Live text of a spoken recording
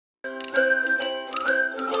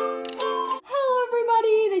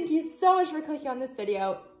much for clicking on this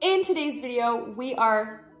video. In today's video, we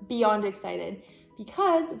are beyond excited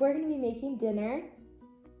because we're gonna be making dinner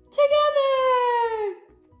together.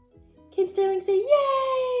 Can Sterling say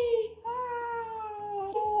yay?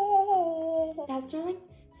 Yeah, Sterling?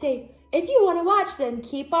 Say, if you wanna watch, then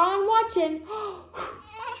keep on watching.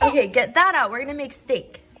 Okay, get that out. We're gonna make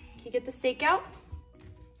steak. Can you get the steak out?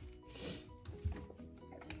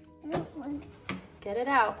 Get it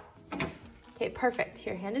out. Okay, perfect.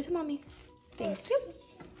 Here, hand it to mommy. Thank you.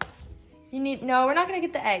 You need, no, we're not gonna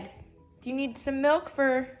get the eggs. Do you need some milk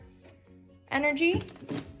for energy?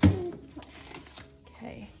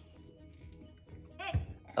 Okay.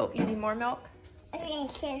 Oh, you need more milk?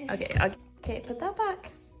 Okay, okay, put that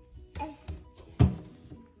back.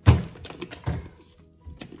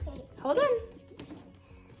 Hold on.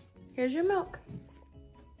 Here's your milk.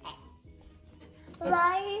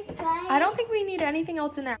 I don't think we need anything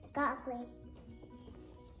else in there.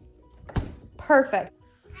 Perfect.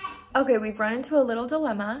 Okay, we've run into a little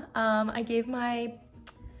dilemma. I gave my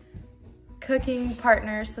cooking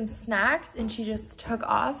partner some snacks and she just took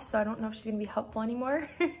off, so I don't know if she's gonna be helpful anymore.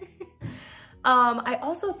 I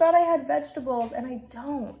also thought I had vegetables and I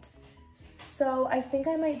don't. So I think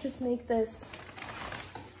I might just make this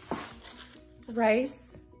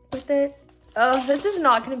rice with it. Oh, this is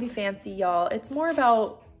not gonna be fancy, y'all. It's more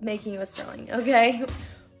about making with Sterling, okay?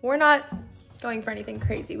 We're not going for anything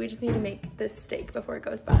crazy. We just need to make this steak before it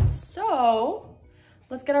goes bad. So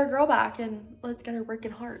let's get our girl back and let's get her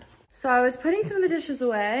working hard. So I was putting some of the dishes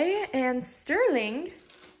away and Sterling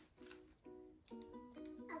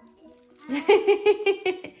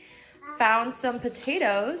found some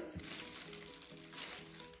potatoes.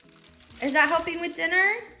 Is that helping with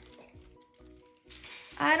dinner?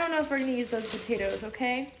 I don't know if we're gonna use those potatoes,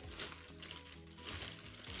 okay?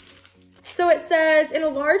 So it says, in a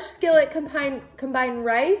large skillet, combine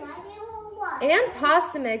rice and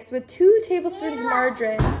pasta mix with 2 tablespoons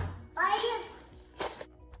margarine.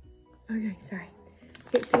 Okay, sorry.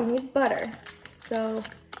 Okay, so we need butter. So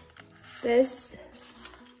this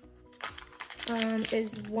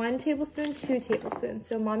is 1 tablespoon, 2 tablespoons.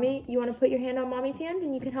 So mommy, you wanna put your hand on mommy's hand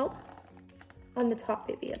and you can help? On the top,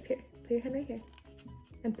 baby, up here. Put your hand right here.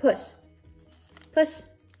 And push. Push.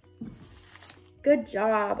 Good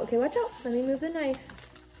job. Okay, watch out. Let me move the knife.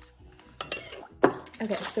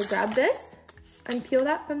 Okay, so grab this and peel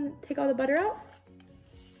that from, take all the butter out.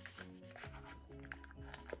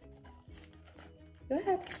 Go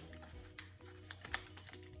ahead.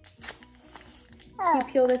 Can you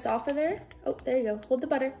peel this off of there? Oh, there you go. Hold the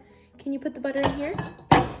butter. Can you put the butter in here?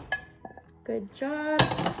 Good job.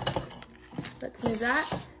 Let's move that.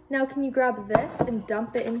 Now can you grab this and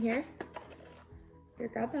dump it in here? Here,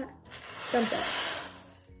 grab that. Dump it.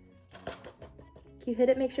 Can you hit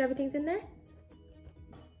it, make sure everything's in there?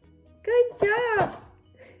 Good job.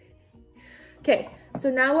 Okay, so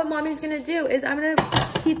now what mommy's gonna do is I'm gonna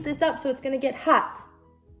heat this up so it's gonna get hot.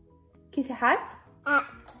 Can you say hot?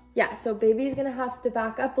 Yeah, so baby's gonna have to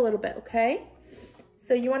back up a little bit, okay?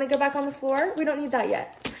 So you wanna go back on the floor? We don't need that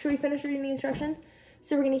yet. Should we finish reading the instructions?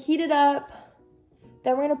 So we're gonna heat it up.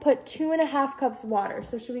 Then we're gonna put 2.5 cups water.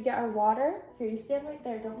 So should we get our water? Here, you stand right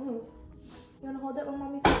there, don't move. You wanna hold it when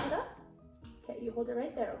mommy fills it up? Okay, you hold it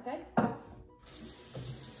right there, okay?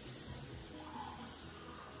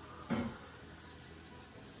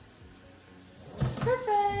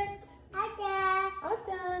 Perfect. All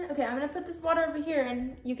done. Okay, I'm gonna put this water over here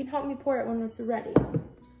and you can help me pour it when it's ready.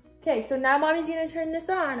 Okay, so now mommy's gonna turn this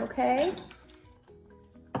on, okay?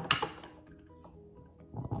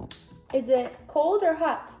 Is it cold or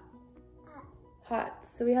hot? Hot.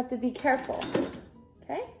 So we have to be careful.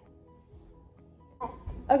 Okay?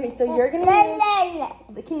 Okay, so you're gonna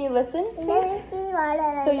use, can you listen, please?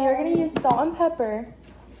 So you're gonna use salt and pepper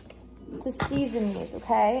to season these,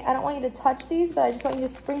 okay? I don't want you to touch these, but I just want you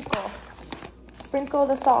to sprinkle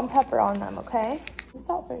the salt and pepper on them, okay? The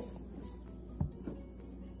salt first.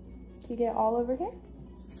 Can you get it all over here?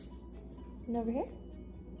 And over here?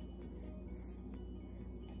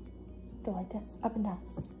 Go like this, up and down.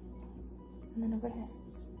 And then over here.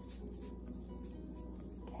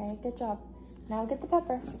 Okay, good job. Now get the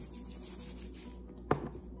pepper.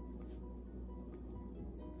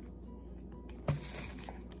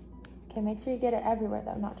 Okay, make sure you get it everywhere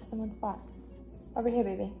though, not just in one spot. Over here,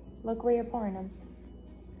 baby. Look where you're pouring them.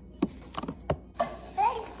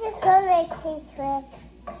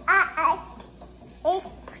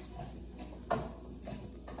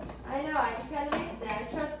 I know, I just gotta mix it. I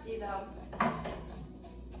trust you though.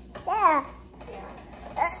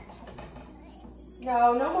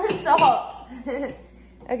 Yeah. No more salt.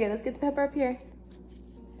 Okay, let's get the pepper up here.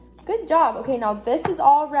 Good job. Okay, now this is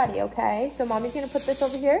all ready, okay? So mommy's gonna put this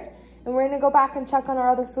over here and we're gonna go back and check on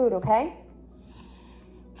our other food, okay?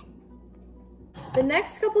 The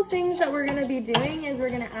next couple things that we're gonna be doing is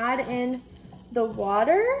we're gonna add in the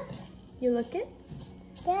water. You looking?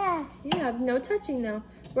 Yeah. Yeah, no touching now.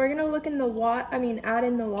 We're gonna look in the add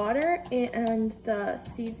in the water and the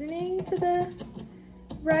seasoning to the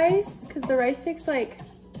rice, because the rice takes like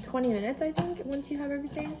 20 minutes, I think, once you have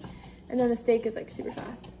everything. And then the steak is like super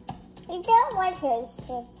fast. You don't like it.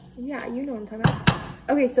 Yeah, you know what I'm talking about.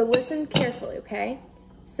 Okay, so listen carefully, okay?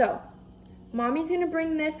 So, mommy's gonna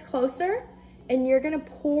bring this closer and you're gonna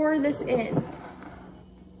pour this in.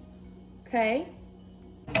 Okay?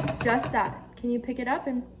 Just that. Can you pick it up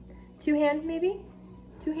in 2 hands maybe?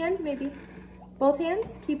 2 hands maybe. Both hands?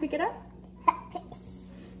 Can you pick it up? Can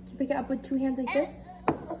you pick it up with 2 hands like this?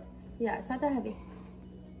 Yeah, it's not that heavy.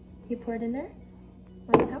 Can you pour it in there?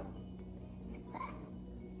 Want me to help?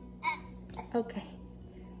 Okay.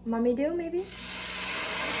 Mommy do maybe?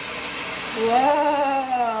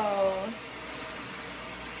 Whoa!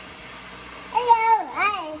 Hello,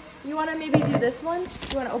 hi. You want to maybe do this one?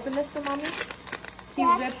 You want to open this for mommy?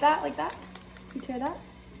 Can you rip that like that? Can you tear that?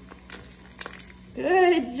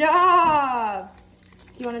 Good job!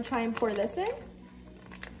 Do you want to try and pour this in?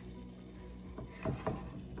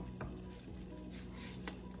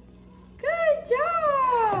 Good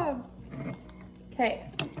job! Okay.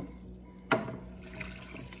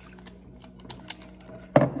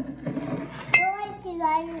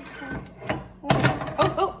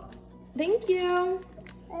 Oh, thank you.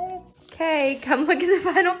 Okay, come look at the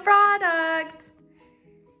final product.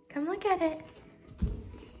 Come look at it.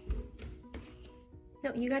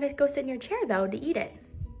 No, you gotta go sit in your chair though to eat it.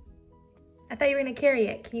 I thought you were gonna carry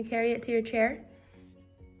it. Can you carry it to your chair?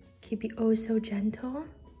 Can you be oh so gentle?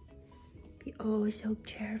 Be oh so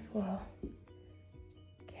careful.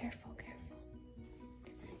 Careful, careful.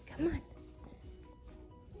 Come on.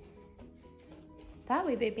 That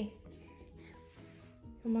way, baby.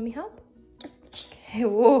 Will mommy help? Okay,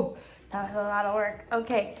 whoa, that was a lot of work.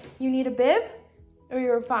 Okay, you need a bib or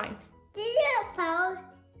you're fine?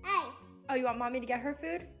 Oh, you want mommy to get her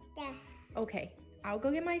food? Yeah. Okay, I'll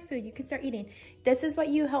go get my food. You can start eating. This is what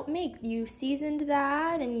you helped make. You seasoned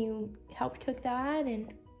that and you helped cook that.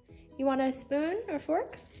 And you want a spoon or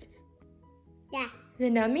fork? Yeah. Is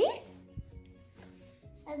it nummy?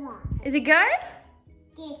 Is it good?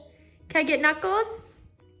 Yeah. Can I get knuckles?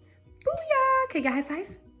 Booyah! Can I get a high five?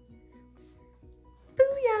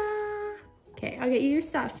 Booyah! Okay, I'll get you your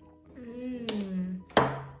stuff.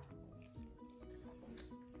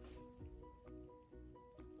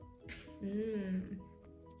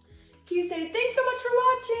 Can you say thanks so much for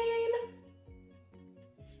watching?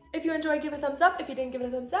 If you enjoyed, give a thumbs up. If you didn't, give it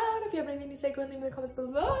a thumbs down. If you have anything to say, go and leave me in the comments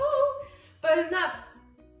below. But other than that,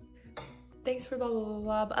 thanks for blah, blah, blah,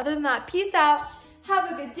 blah. But other than that, peace out.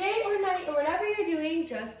 Have a good day or night or whatever you're doing.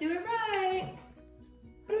 Just do it right.